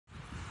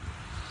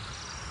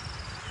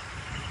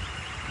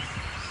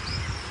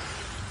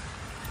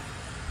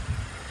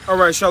All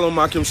right, Shalom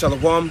Akim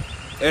Shalom,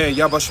 and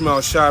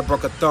Yabashmal Shai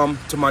Brakathum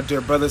to my dear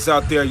brothers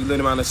out there, you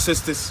little and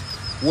sisters,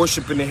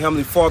 worshiping the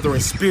Heavenly Father in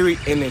spirit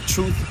and in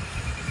truth.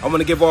 I want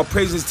to give all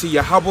praises to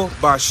Yahweh,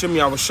 by Hashem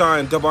Yahushai,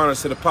 and double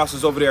honors to the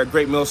apostles over there at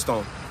Great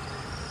Millstone.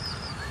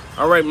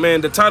 All right,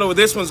 man, the title of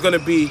this one's going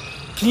to be,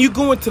 Can You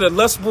Go Into the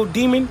Lustful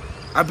Demon?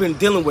 I've been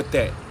dealing with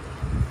that.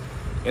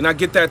 And I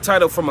get that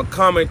title from a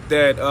comment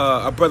that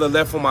a brother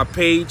left on my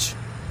page,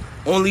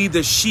 Only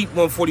the Sheep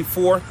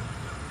 144.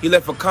 He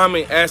left a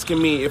comment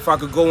asking me if I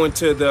could go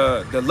into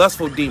the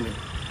lustful demon.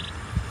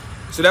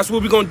 So that's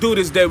what we're going to do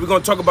this day. We're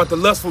going to talk about the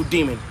lustful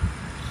demon.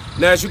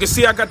 Now, as you can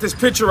see, I got this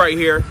picture right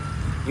here.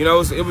 You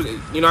know,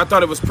 I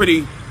thought it was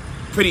pretty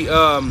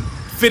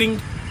fitting.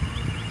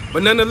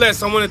 But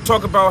nonetheless, I want to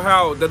talk about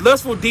how the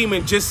lustful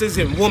demon just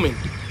isn't woman.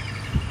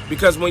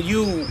 Because when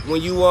you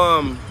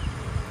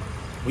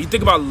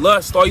think about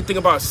lust, all you think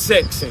about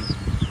sex and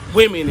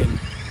women and,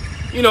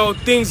 you know,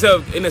 things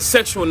in a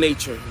sexual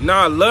nature.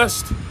 Nah,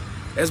 lust,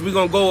 as we're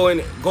going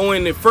to go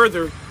in it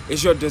further,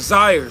 is your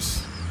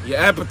desires, your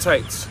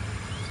appetites.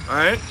 All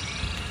right?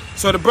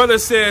 So the brother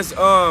says,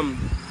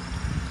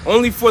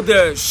 only for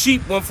the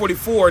sheep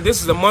 144,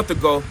 this is a month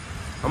ago.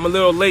 I'm a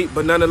little late,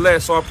 but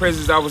nonetheless, all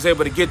praises I was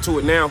able to get to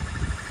it now.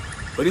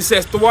 But he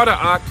says, Thawada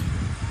Ak,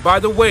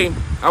 by the way,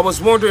 I was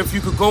wondering if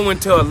you could go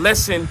into a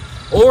lesson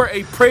or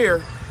a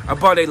prayer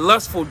about a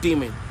lustful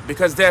demon,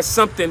 because that's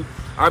something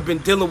I've been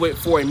dealing with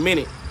for a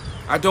minute.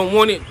 I don't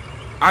want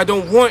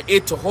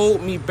it to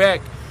hold me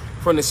back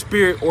from the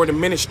spirit or the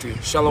ministry.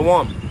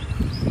 Shalom.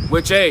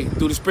 Which, hey,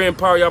 through the spirit and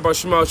power of Yahweh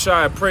Shemal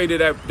Shai, I pray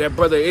that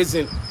brother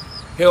isn't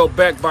held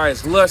back by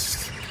his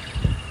lust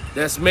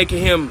that's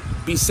making him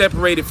be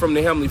separated from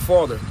the Heavenly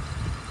Father.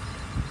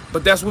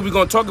 But that's what we're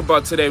going to talk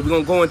about today. We're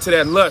going to go into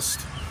that lust.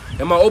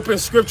 And my open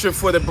scripture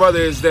for the brother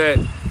is that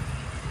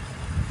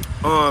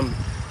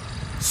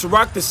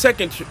Sirach the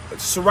second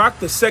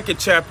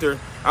chapter,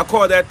 I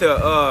call that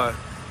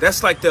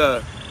that's like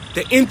the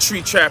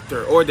entry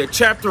chapter, or the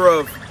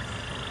chapter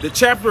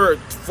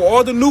for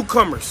all the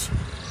newcomers.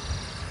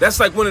 That's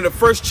like one of the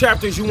first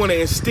chapters you want to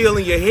instill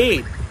in your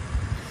head.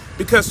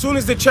 Because as soon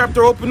as the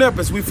chapter open up,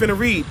 as we finna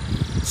read,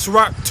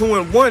 Sirach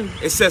 2:1,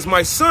 it says,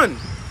 My son,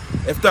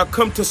 if thou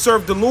come to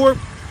serve the Lord,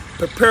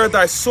 prepare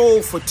thy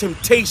soul for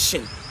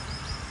temptation.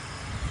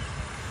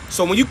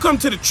 So when you come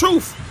to the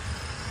truth,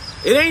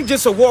 it ain't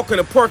just a walk in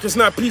the park. It's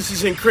not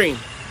peaches and cream.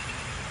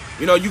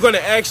 You know, you're going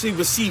to actually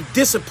receive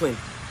discipline.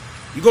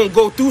 You're going to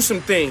go through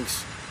some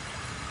things.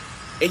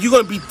 And you're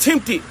going to be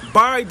tempted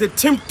by the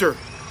tempter.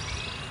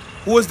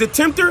 Who is the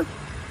tempter?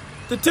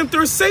 The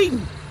tempter is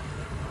Satan.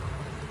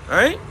 All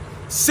right?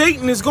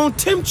 Satan is going to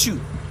tempt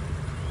you.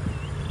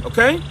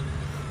 Okay?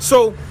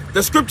 So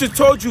the scripture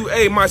told you,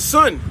 hey, my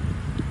son,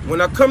 when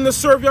I come to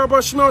serve Yahweh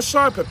Shemal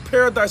Shai,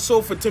 prepare thy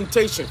soul for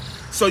temptation.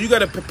 So you got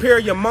to prepare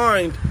your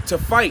mind to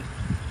fight.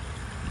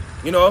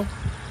 You know,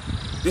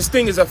 this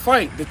thing is a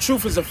fight. The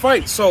truth is a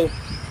fight. So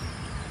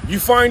you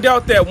find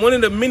out that one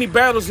of the many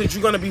battles that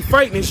you're going to be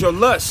fighting is your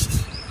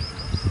lust.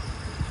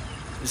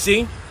 You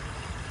see?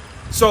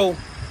 So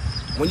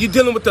when you're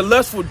dealing with the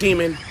lustful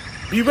demon,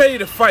 be ready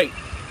to fight.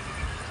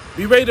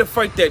 Be ready to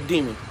fight that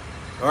demon.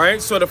 All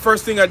right? So the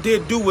first thing I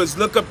did do was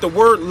look up the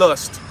word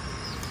lust.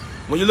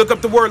 When you look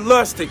up the word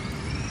lust, in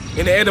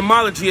the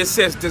etymology, it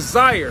says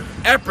desire,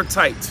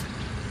 appetite,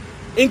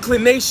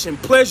 inclination,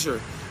 pleasure,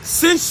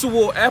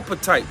 sensual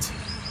appetite.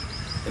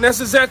 And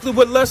that's exactly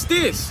what lust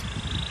is.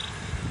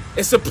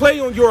 It's a play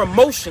on your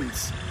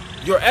emotions,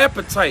 your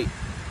appetite,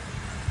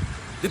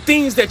 the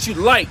things that you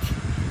like,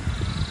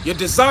 your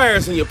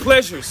desires and your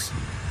pleasures.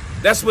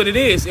 That's what it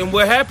is. And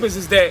what happens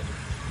is that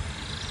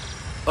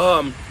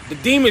the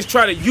demons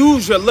try to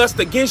use your lust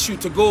against you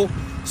to go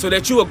so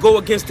that you will go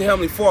against the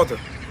Heavenly Father,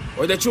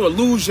 or that you will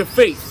lose your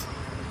faith.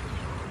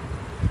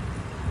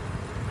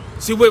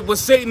 See, what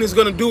Satan is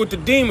going to do with the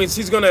demons,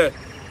 he's going to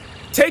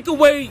take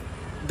away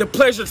the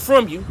pleasures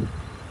from you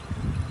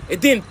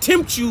and then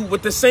tempt you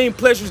with the same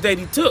pleasures that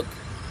he took.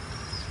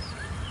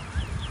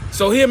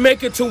 So he'll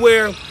make it to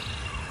where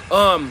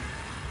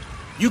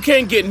you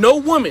can't get no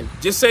woman.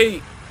 Just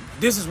say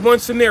this is one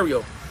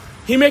scenario.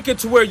 He make it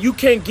to where you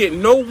can't get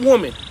no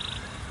woman.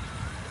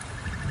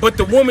 But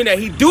the woman that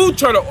he do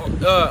try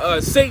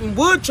to, Satan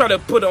would try to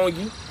put on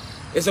you,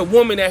 is a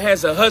woman that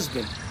has a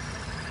husband.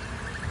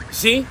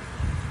 See?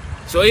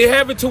 So he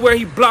have it to where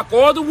he block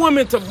all the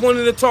women to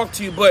wanting to talk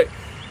to you, but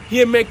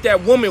he'll make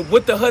that woman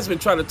with the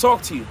husband try to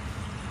talk to you.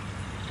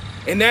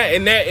 And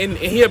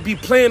he'll be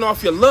playing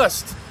off your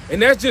lust.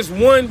 And that's just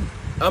one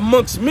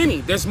amongst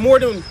many. There's more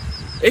than,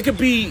 it could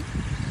be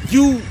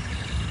you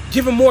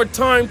giving more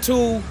time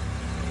to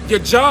your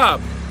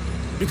job.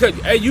 Because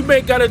hey, you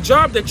may got a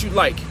job that you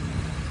like.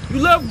 You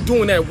love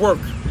doing that work.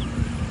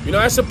 You know,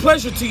 that's a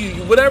pleasure to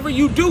you, whatever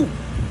you do.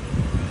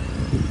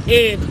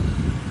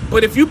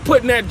 But if you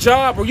putting that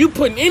job or you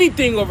putting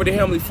anything over the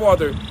Heavenly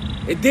Father,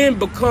 it then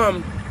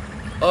becomes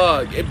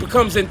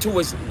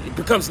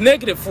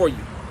negative for you.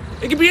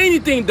 It can be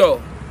anything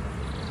though.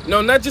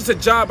 No, not just a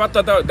job. I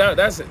thought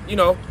that's, you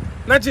know,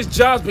 not just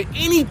jobs, but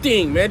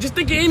anything, man. Just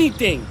think of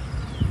anything.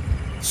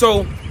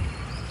 So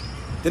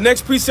the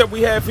next precept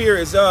we have here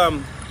is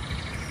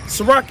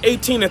Sirach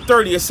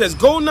 18:30. It says,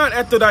 "Go not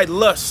after thy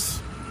lusts,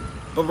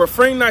 but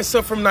refrain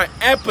thyself from thy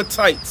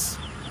appetites."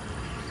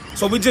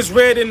 So we just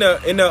read in the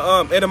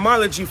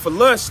etymology for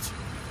lust,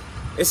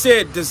 it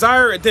said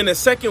desire, and then the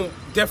second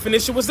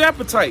definition was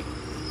appetite.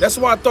 That's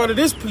why I thought of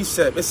this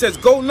precept. It says,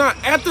 "Go not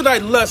after thy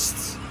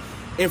lusts,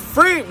 and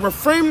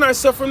refrain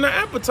thyself from thy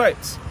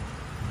appetites."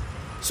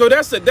 So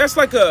that's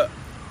like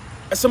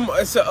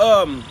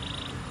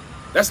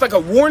a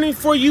warning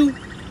for you,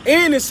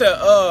 and it's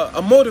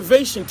a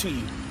motivation to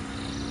you.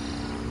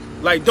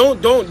 Like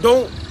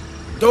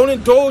don't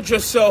indulge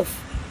yourself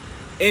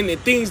in the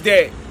things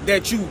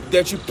that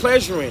you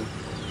pleasure in.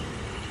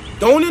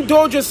 Don't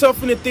indulge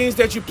yourself in the things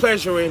that you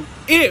pleasure in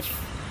if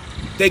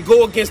they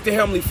go against the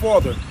Heavenly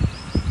Father.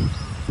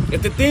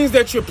 If the things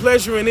that you're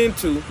pleasuring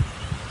into,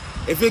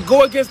 if it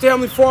go against the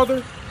Heavenly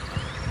Father,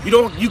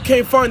 you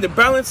can't find the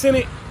balance in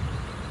it,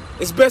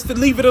 it's best to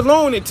leave it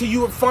alone until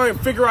you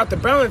figure out the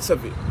balance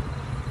of it.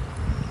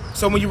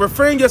 So when you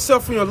refrain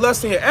yourself from your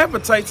lust and your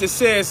appetites, it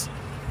says,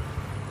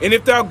 "And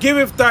if thou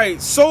givest thy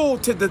soul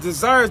to the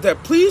desires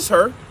that please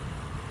her,"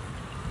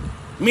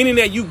 meaning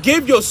that you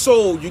give your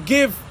soul, you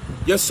give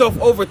yourself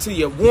over to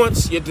your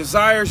wants, your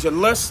desires, your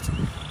lust.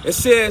 It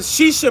says,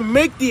 "She shall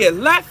make thee a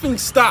laughing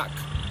stock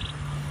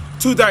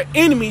to thy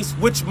enemies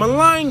which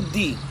malign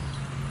thee."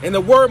 And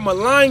the word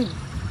malign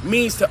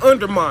means to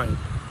undermine.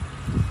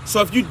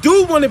 So if you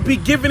do want to be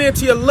given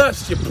into your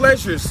lust, your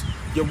pleasures,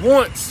 your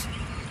wants,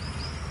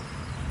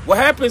 what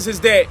happens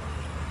is that,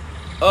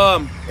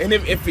 and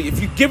if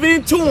you give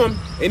in to them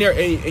and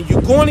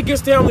you're going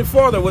against the Heavenly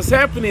Father, what's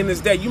happening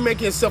is that you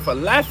make yourself a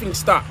laughing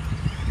stock.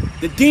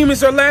 The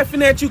demons are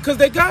laughing at you because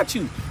they got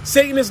you.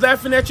 Satan is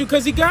laughing at you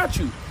because he got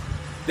you.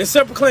 The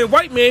self-proclaimed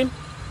white man,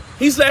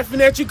 he's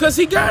laughing at you because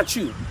he got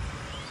you.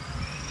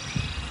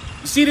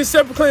 You see, this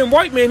self-proclaimed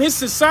white man, his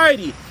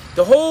society,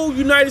 the whole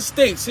United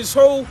States, his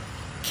whole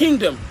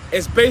kingdom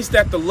is based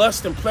at the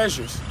lust and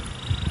pleasures.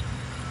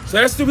 So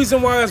that's the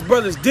reason why us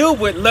brothers deal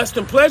with lust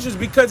and pleasures,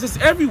 because it's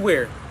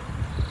everywhere.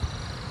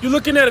 You're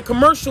looking at a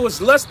commercial, it's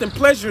lust and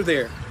pleasure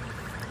there.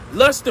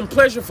 Lust and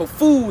pleasure for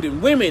food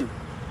and women.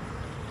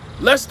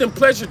 Lust and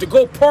pleasure to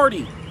go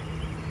party.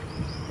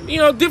 You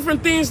know,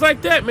 different things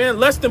like that, man.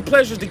 Lust and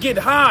pleasure to get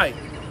high.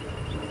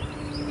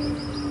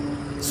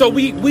 So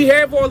we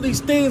have all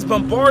these things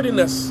bombarding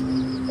us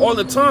all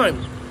the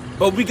time.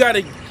 But we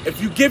gotta,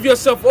 if you give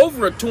yourself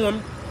over to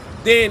them,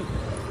 then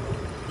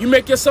you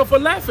make yourself a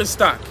laughing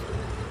stock.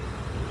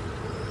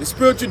 The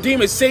spiritual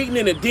demon, Satan,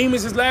 and the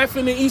demons is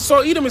laughing, and Esau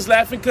Edom is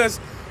laughing because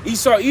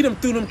Esau Edom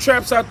threw them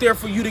traps out there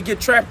for you to get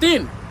trapped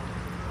in.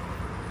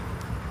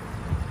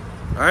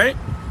 All right?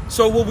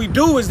 So what we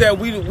do is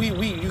that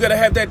you got to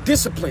have that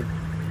discipline.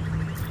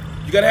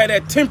 You got to have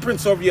that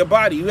temperance over your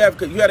body. You got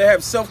to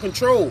have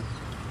self-control.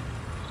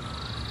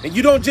 And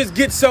you don't just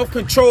get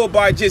self-control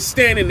by just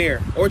standing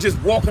there or just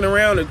walking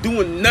around and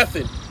doing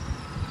nothing.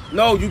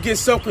 No, you get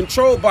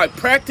self-control by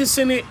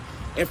practicing it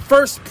and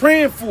first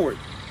praying for it.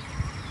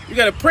 You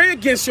got to pray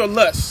against your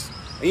lusts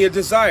and your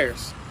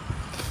desires.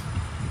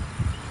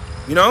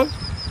 You know?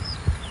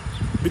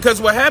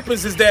 Because what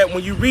happens is that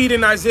when you read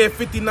in Isaiah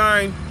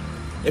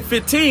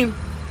 59:15,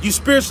 you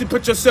spiritually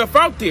put yourself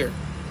out there.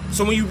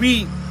 So when you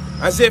read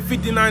Isaiah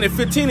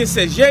 59:15, it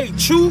says, "Yea,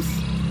 truth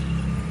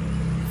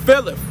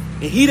faileth,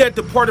 and he that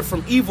departed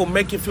from evil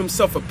maketh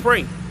himself a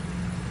prey.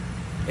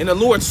 And the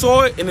Lord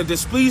saw it, and it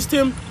displeased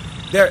him,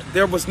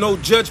 there was no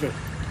judgment."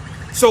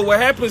 So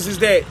what happens is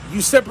that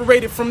you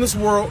separated from this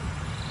world.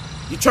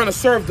 You're trying to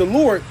serve the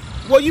Lord.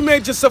 Well, you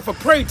made yourself a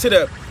prey to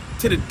the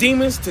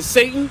demons, to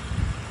Satan.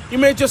 You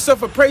made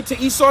yourself a prey to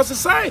Esau's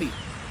society.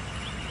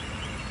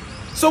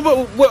 So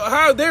but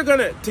how they're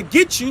gonna to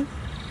get you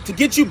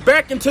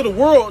back into the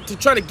world, to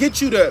try to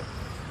get you to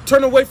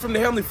turn away from the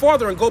Heavenly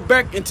Father and go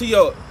back into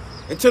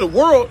the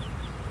world,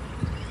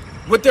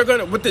 what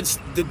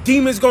the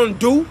demons gonna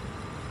do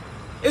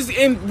is,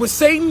 and with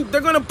Satan,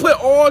 they're gonna put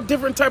all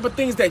different type of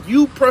things that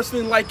you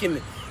personally like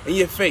in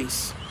your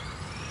face.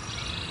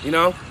 You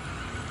know?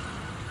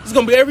 It's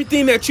going to be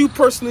everything that you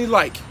personally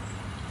like.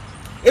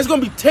 It's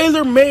going to be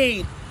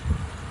tailor-made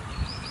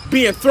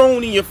being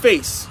thrown in your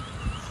face.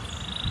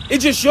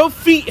 It's just your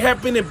feet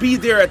happen to be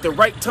there at the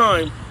right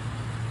time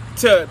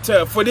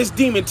for this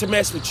demon to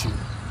mess with you.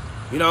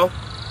 You know?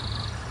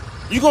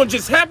 You're going to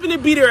just happen to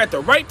be there at the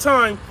right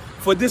time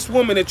for this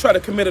woman to try to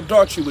commit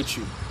adultery with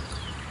you.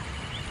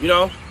 You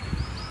know?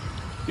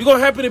 You're going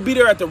to happen to be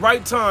there at the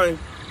right time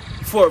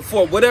for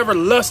whatever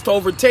lust to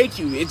overtake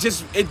you. It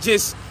just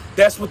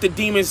that's what the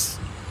demons,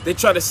 they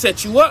try to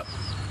set you up.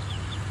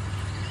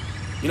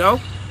 You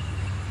know?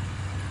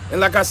 And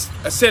like I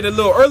said a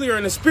little earlier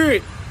in the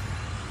spirit,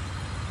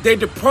 they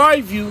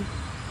deprive you,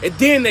 and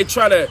then they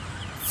try to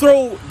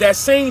throw that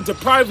same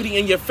depravity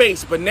in your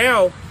face, but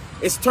now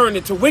it's turned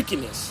into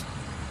wickedness.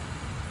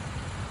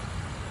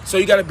 So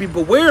you got to be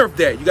beware of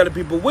that. You got to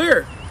be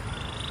beware.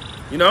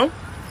 You know?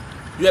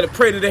 You got to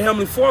pray to the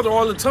Heavenly Father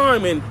all the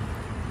time and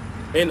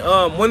And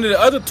one of the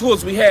other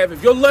tools we have,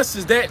 if your lust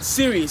is that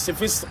serious,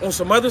 if it's on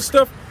some other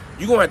stuff,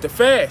 you're going to have to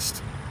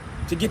fast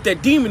to get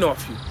that demon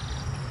off you.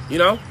 You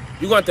know?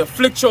 You're going to have to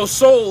afflict your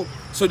soul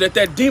so that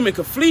that demon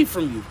can flee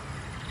from you.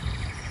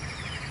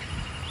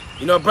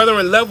 You know,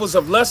 brethren, levels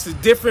of lust is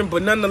different,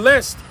 but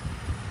nonetheless,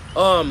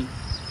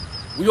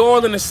 we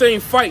all in the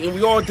same fight and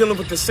we all dealing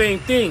with the same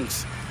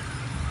things.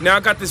 Now, I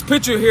got this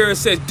picture here. It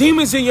says,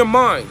 demons in your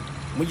mind.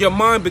 When your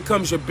mind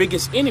becomes your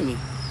biggest enemy.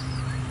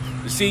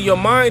 You see, your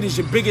mind is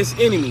your biggest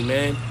enemy,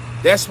 man.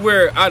 That's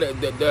where out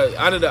of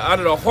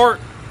the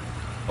heart,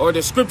 or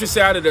the scripture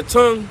say out of the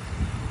tongue,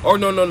 or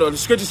no, the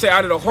scripture say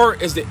out of the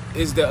heart is the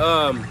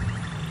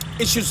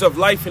issues of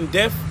life and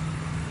death.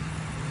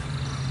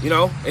 You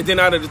know, and then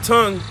out of the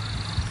tongue,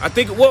 I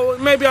think, well,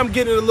 maybe I'm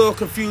getting a little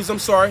confused. I'm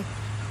sorry,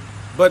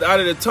 but out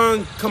of the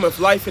tongue cometh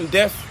life and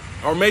death,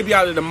 or maybe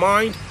out of the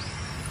mind.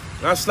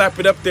 I'll slap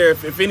it up there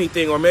if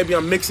anything, or maybe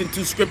I'm mixing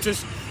two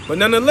scriptures. But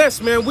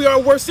nonetheless, man, we are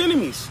worst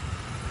enemies.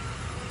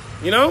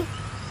 You know?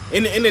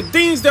 And the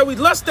things that we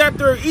lust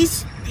after,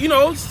 you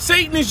know,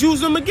 Satan is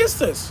using them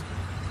against us.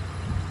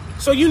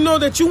 So you know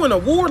that you in a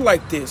war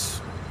like this.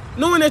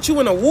 Knowing that you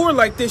in a war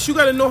like this, you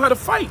got to know how to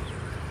fight.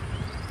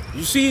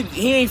 You see,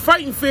 he ain't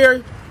fighting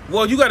fair.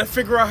 Well, you got to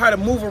figure out how to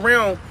move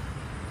around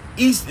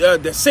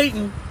the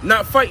Satan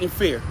not fighting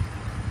fair.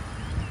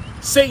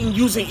 Satan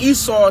using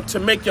Esau to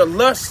make your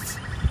lust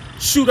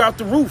shoot out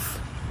the roof.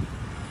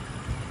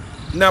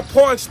 Now,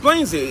 Paul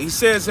explains it. He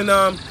says in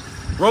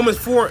Romans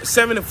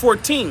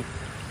 7:14,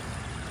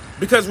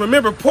 because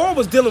remember, Paul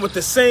was dealing with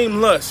the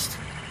same lust.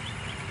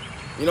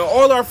 You know,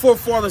 all our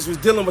forefathers was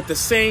dealing with the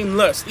same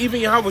lust. Even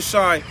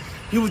Yahushua,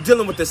 he was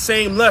dealing with the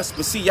same lust.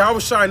 But see,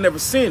 Yahushua never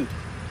sinned.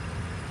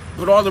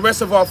 But all the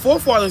rest of our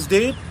forefathers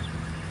did.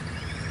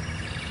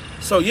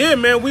 So yeah,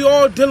 man, we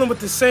all dealing with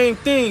the same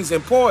things.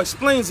 And Paul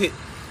explains it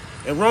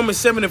in Romans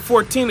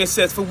 7:14. It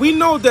says, for we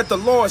know that the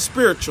law is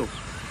spiritual,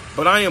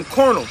 but I am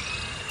carnal,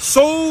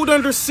 sold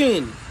under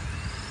sin.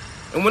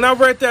 And when I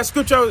read that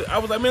scripture, I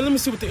was like, man, let me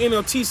see what the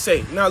NLT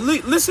say. Now,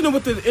 listen to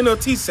what the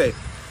NLT say.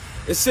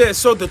 It says,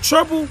 so the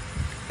trouble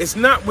is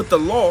not with the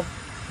law,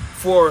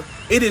 for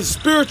it is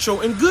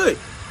spiritual and good.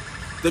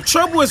 The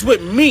trouble is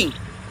with me,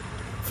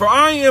 for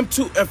I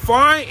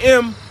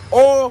am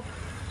all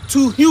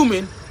too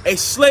human, a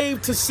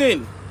slave to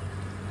sin.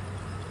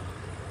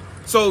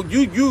 So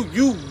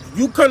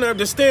you couldn't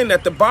understand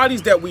that the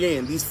bodies that we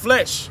in, these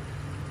flesh,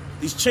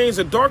 these chains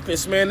of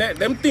darkness, man,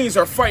 them things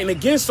are fighting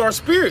against our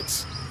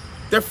spirits.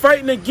 They're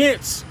fighting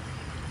against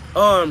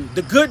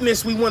the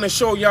goodness we want to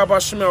show Yahweh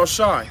Shemel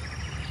Shai.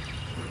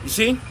 You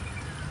see?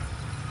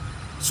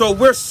 So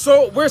we're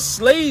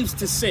slaves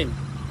to sin.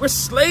 We're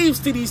slaves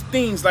to these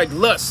things like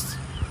lust.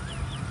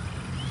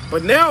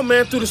 But now,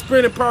 man, through the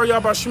spirit and power of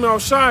Yahweh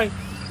Shemel Shai,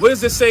 what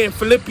does it say in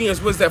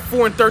Philippians? What is that,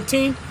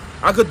 4:13?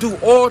 I could do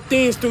all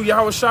things through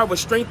Yahweh Shai,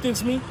 which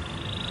strengthens me.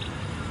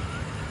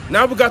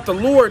 Now we got the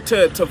Lord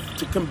to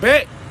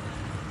combat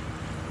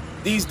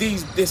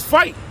this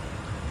fight.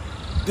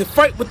 The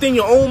fight within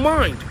your own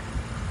mind.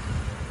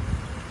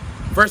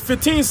 Verse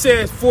 15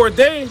 says, for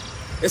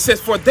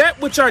that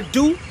which I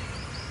do,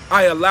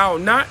 I allow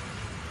not,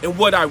 and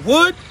what I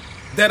would,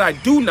 that I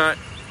do not,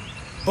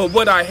 but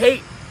what I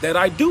hate, that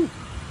I do.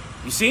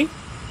 You see?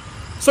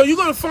 So you're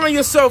going to find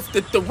yourself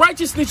that the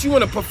righteousness you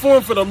want to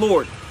perform for the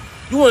Lord.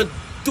 You want to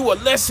do a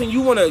lesson.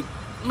 You want to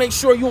make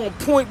sure you're on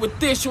point with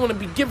this. You want to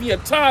be giving your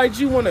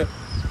tithes. You want to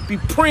be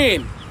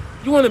praying.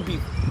 You want to be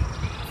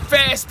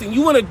fasting.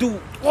 You want to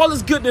do all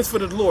this goodness for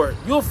the Lord.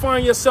 You'll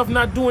find yourself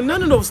not doing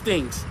none of those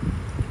things,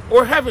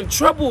 or having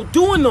trouble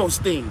doing those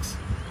things.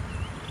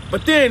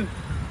 But then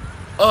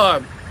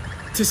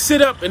to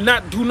sit up and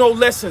not do no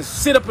lessons,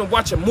 sit up and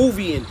watch a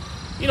movie and,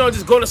 you know,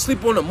 just go to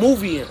sleep on a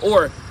movie,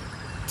 or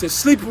to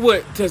sleep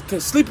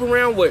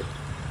around with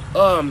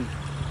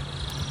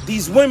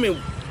these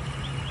women,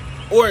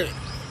 or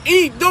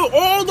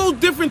all those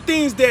different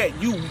things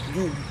that you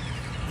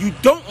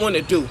don't want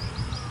to do.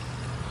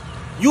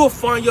 You'll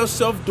find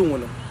yourself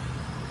doing them.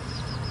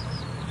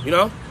 You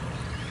know?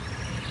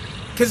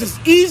 Because it's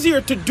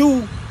easier to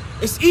do,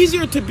 it's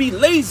easier to be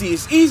lazy.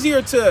 It's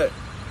easier to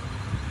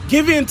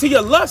give in to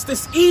your lust.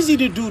 It's easy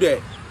to do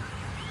that.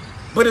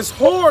 But it's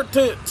hard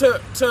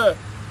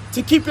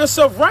to keep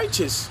yourself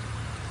righteous.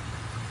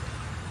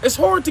 It's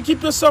hard to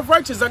keep yourself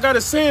righteous. I got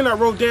a saying I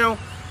wrote down.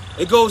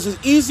 It goes, it's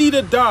easy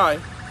to die,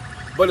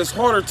 but it's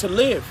harder to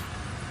live.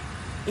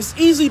 It's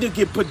easy to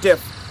get put to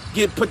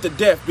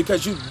death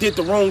because you did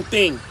the wrong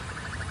thing.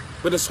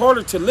 But it's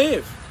harder to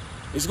live.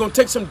 It's going to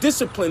take some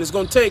discipline. It's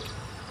going to take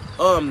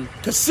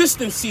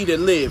consistency to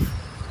live.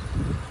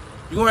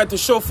 You're going to have to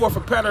show forth a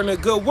pattern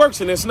of good works,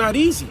 and it's not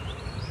easy.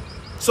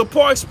 So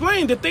Paul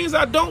explained the things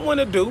I don't want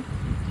to do,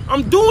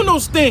 I'm doing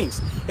those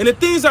things. And the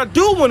things I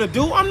do want to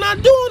do, I'm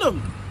not doing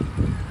them.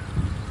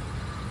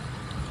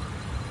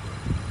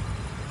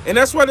 And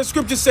that's why the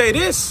scriptures say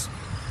this.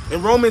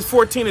 In Romans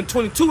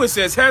 14:22, it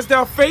says, hast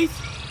thou faith?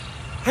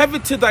 Have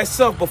it to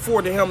thyself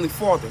before the Heavenly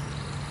Father.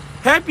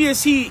 Happy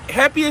is he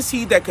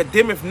that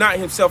condemneth not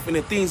himself in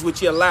the things which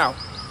he allow.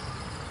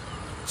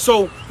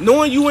 So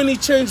knowing you in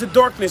these chains of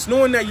darkness,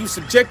 knowing that you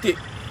subjected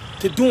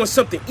to doing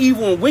something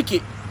evil and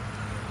wicked,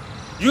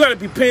 you got to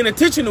be paying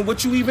attention to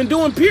what you even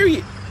doing,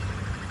 period.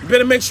 You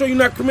better make sure you're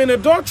not committing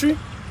adultery.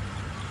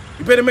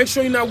 You better make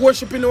sure you're not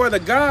worshiping no other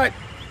God.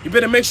 You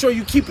better make sure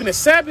you're keeping the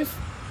Sabbath.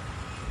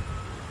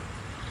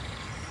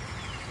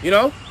 You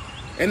know?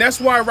 And that's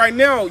why right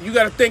now you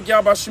got to thank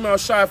Yahweh Shema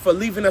Shai for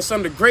leaving us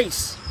under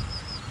grace.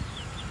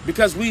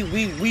 Because we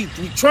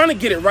trying to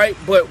get it right,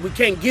 but we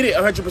can't get it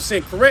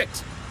 100%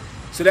 correct.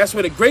 So that's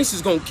where the grace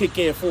is going to kick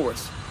in for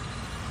us.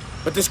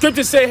 But the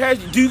scriptures say,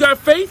 do you got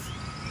faith?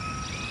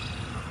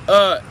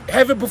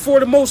 Have it before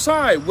the Most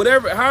High.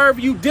 However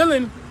you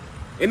dealing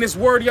in this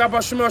word, Yahweh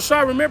Shema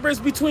Shai, remember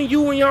it's between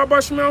you and Yahweh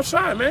Shema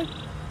Shai, man.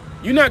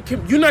 You're not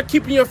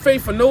keeping your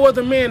faith for no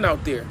other man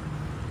out there.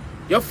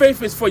 Your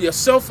faith is for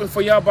yourself and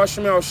for Yahweh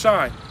Shema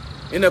Shai.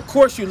 And of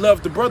course you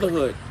love the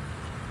brotherhood.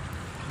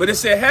 But it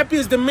said, happy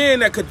is the man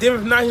that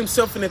condemneth not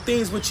himself in the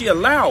things which he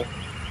allow.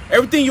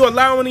 Everything you're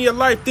allowing in your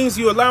life, things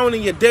you're allowing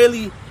in your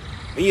daily.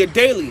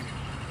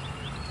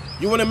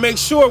 You want to make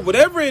sure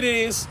whatever it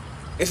is,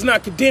 it's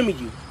not condemning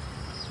you.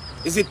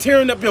 Is it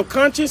tearing up your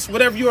conscience,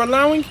 whatever you're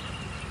allowing?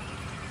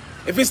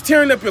 If it's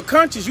tearing up your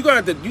conscience, you're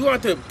going to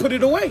have to put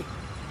it away.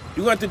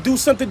 You're going to have to do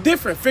something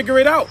different, figure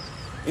it out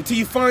until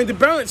you find the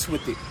balance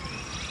with it.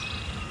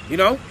 You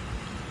know?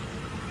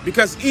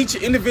 Because each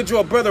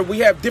individual brother, we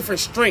have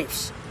different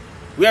strengths.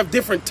 We have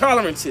different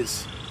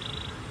tolerances.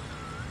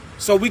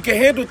 So we can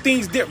handle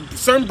things different.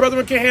 Certain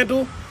brethren can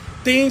handle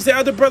things that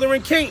other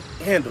brethren can't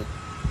handle.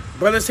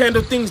 Brothers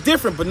handle things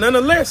different, but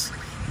nonetheless,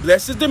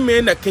 blessed is the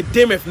man that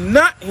condemneth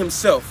not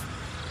himself.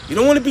 You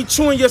don't want to be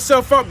chewing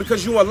yourself out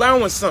because you're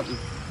allowing something.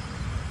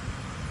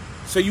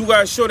 So you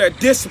got to show that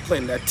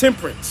discipline, that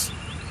temperance.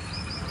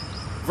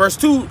 Verse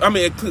 2,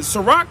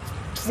 Sirach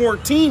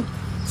 14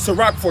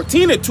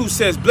 and 2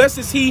 says, blessed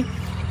is he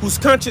whose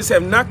conscience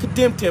have not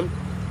condemned him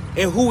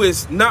and who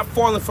is not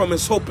fallen from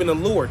his hope in the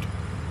Lord.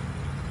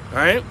 All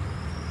right?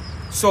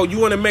 So you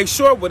want to make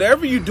sure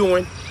whatever you're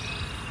doing,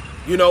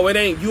 you know,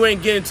 you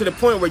ain't getting to the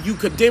point where you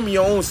condemn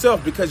your own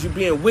self because you're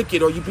being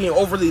wicked or you're being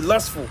overly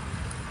lustful.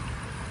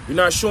 You're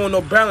not showing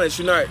no balance.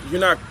 You're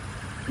not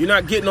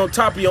getting on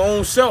top of your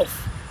own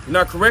self. You're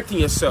not correcting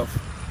yourself.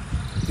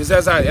 Because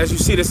as you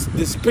see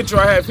this picture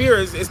I have here,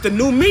 it's the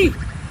new me.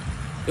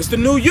 It's the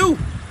new you.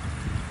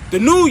 The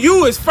new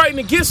you is fighting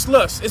against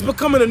lust. It's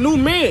becoming a new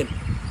man.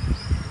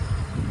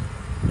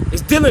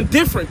 It's dealing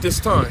different this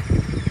time.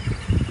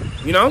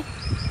 You know?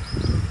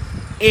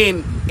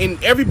 And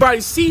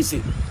everybody sees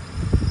it.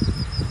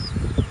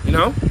 You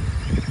know?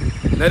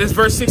 Now this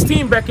verse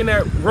 16 back in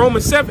that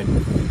Romans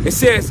 7. It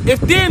says,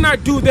 if then I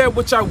do that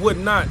which I would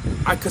not,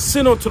 I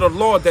consent unto the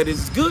law that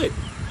is good.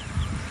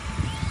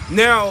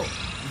 Now,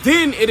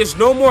 then it is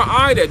no more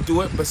I that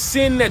do it, but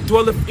sin that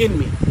dwelleth in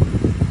me.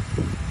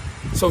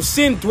 So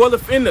sin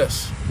dwelleth in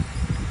us.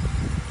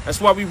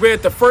 That's why we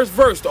read the first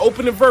verse. The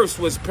opening verse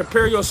was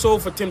prepare your soul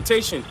for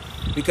temptation.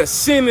 Because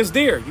sin is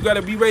there. You got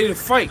to be ready to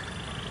fight.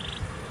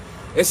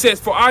 It says,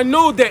 for I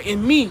know that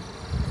in me,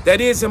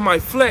 that is in my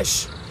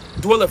flesh,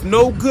 dwelleth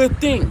no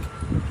good thing.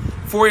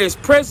 For it is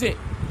present.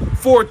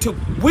 For to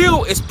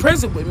will is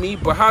present with me,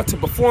 but how to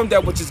perform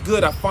that which is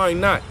good I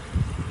find not.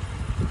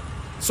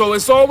 So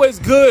it's always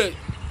good.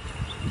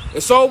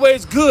 It's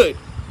always good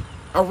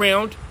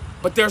around,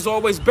 but there's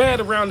always bad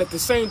around at the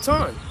same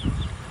time.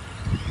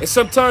 And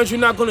sometimes you're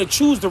not going to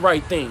choose the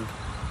right thing.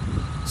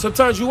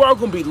 Sometimes you are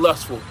going to be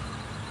lustful.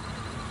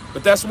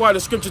 But that's why the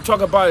scripture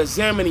talk about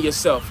examining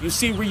yourself. You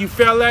see where you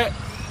fell at,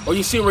 or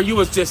you see where you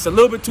was just a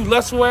little bit too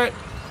lustful at,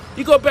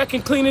 you go back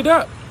and clean it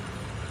up.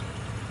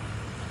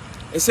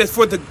 It says,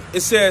 for the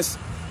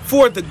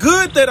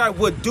good that I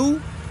would do,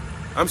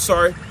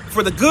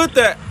 for the good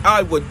that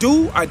I would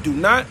do, I do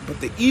not, but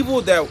the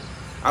evil that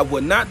I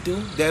would not do,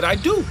 that I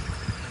do.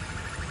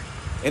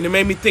 And it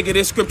made me think of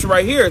this scripture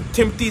right here,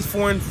 Timothy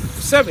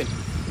 4:7.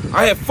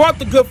 I have fought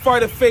the good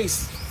fight of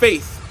faith.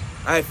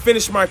 I have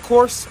finished my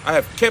course. I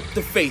have kept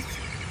the faith.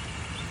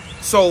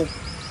 So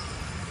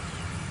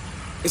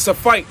it's a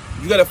fight.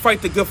 You got to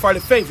fight the good fight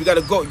of faith. You got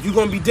to go. You're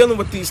going to be dealing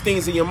with these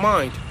things in your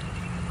mind.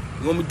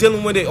 You're going to be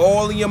dealing with it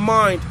all in your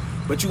mind,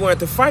 but you're going to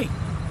have to fight.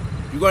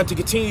 You're going to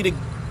continue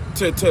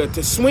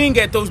to swing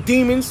at those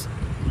demons,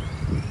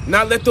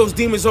 not let those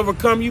demons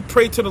overcome you.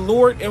 Pray to the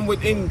Lord, and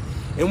with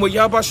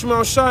Yahweh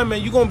Shema Shai,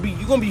 man, you're gonna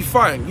be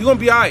fine. You're gonna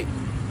be alright.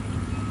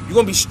 You're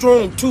gonna be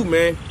strong too,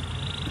 man.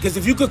 Because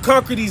if you could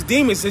conquer these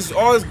demons,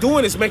 all it's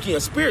doing is making your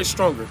spirit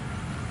stronger.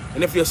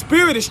 And if your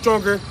spirit is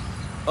stronger,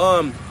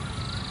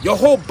 your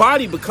whole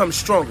body becomes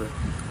stronger.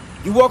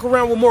 You walk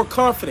around with more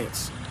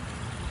confidence.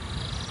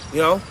 You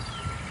know,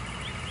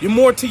 you're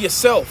more to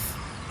yourself.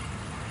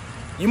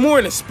 You're more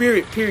in the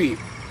spirit, period.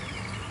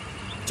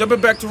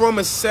 Jumping back to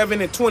Romans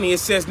 7:20, it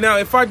says, now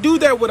if I do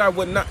that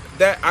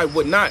I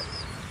would not.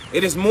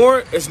 It's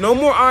no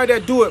more I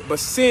that do it, but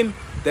sin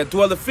that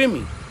dwelleth in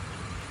me.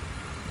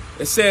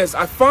 It says,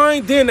 I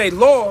find then a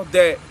law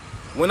that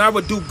when I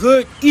would do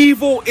good,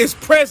 evil is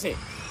present.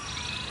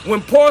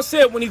 When Paul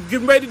said when he's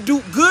getting ready to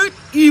do good,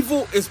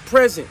 evil is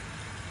present.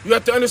 You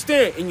have to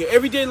understand, in your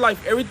everyday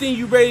life, everything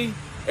you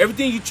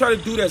try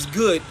to do that's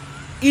good,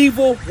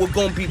 evil will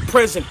gonna be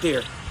present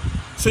there.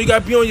 So you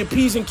gotta be on your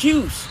P's and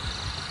Q's.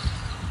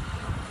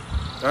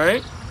 All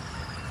right?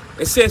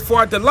 It says, for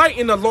I delight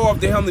in the law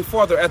of the Heavenly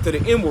Father after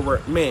the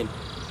inward man.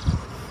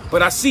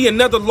 But I see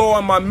another law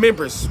in my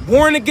members,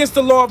 warring against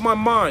the law of my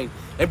mind,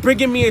 and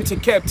bringing me into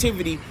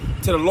captivity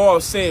to the law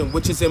of sin,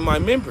 which is in my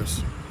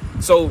members.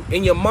 So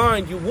in your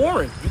mind, you're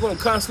warring. You're going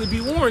to constantly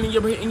be warring in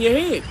your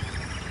head.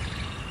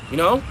 You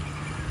know?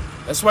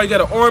 That's why you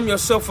got to arm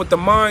yourself with the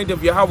mind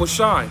of Yahweh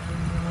Shai.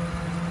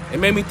 It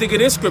made me think of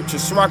this scripture,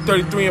 Sirach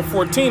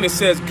 33:14. It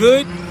says,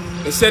 good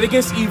is set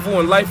against evil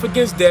and life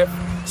against death.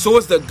 So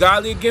is the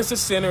godly against the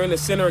sinner and the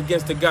sinner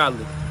against the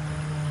godly.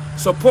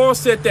 So Paul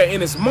said that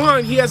in his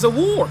mind, he has a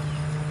war.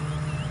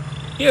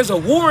 He has a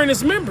war in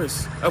his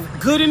members of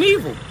good and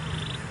evil.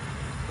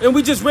 And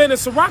we just read in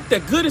Sirach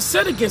that good is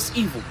set against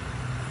evil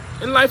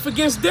and life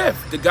against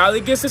death. The godly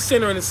against the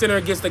sinner and the sinner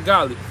against the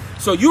godly.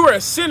 So you are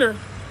a sinner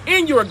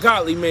and you're a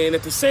godly man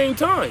at the same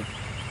time.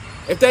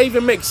 If that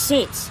even makes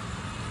sense.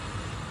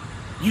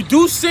 You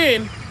do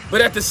sin,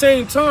 but at the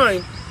same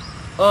time,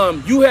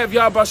 you have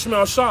Yahweh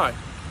Shema Shai.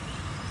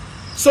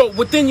 So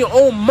within your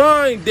own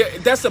mind,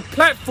 that's a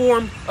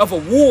platform of a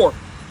war.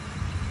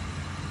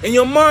 In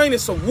your mind,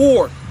 it's a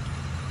war.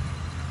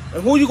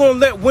 And who are you going to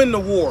let win the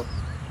war?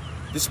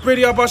 The spirit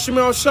of Yahweh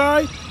Shema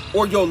Shai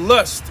or your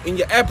lust and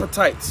your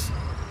appetites?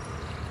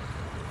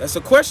 That's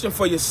a question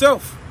for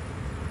yourself.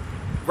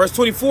 Verse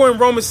 24 in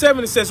Romans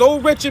 7, it says, O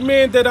wretched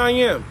man that I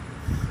am,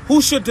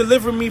 who should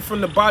deliver me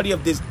from the body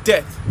of this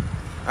death?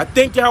 I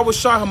thank Yahweh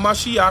Shai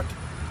HaMashiach,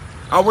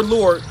 our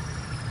Lord.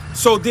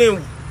 So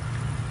then,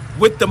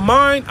 with the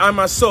mind, I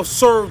myself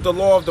serve the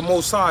law of the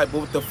Most High,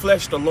 but with the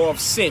flesh, the law of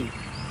sin.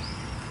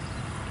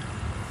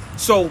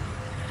 So,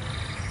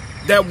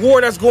 that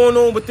war that's going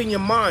on within your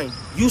mind,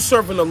 you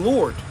serving the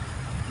Lord,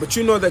 but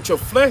you know that your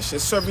flesh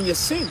is serving your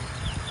sin.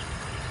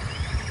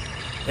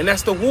 And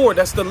that's the war,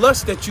 that's the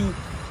lust that you're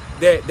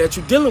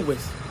dealing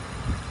with.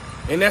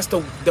 And that's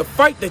the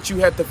fight that you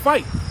have to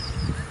fight.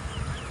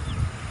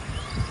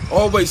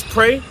 Always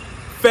pray,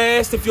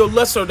 fast if your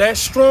lusts are that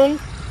strong.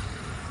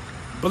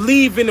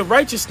 Believe in the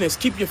righteousness.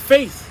 Keep your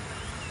faith.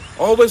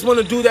 Always want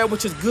to do that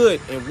which is good.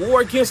 And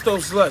war against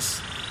those lusts.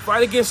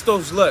 Fight against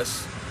those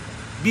lusts.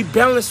 Be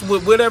balanced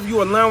with whatever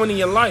you're allowing in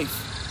your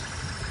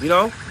life. You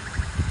know?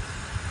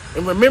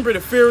 And remember the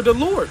fear of the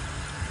Lord.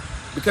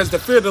 Because the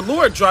fear of the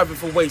Lord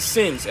driveth away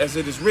sins, as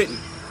it is written.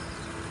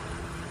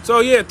 So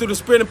yeah, through the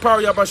spirit and power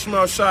of Yahweh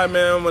Shema Shai,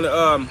 man, I'm going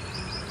to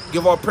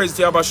give all praise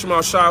to Yahweh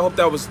Shema Shai. I hope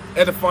that was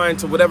edifying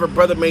to whatever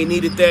brother may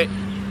needed that.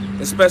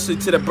 Especially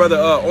to the brother,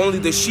 only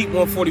the sheep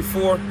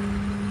 144.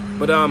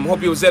 But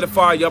hope you was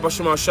edified. Yahweh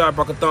Shema Shai,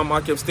 Brakatham,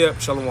 Akim Step,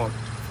 Shalom.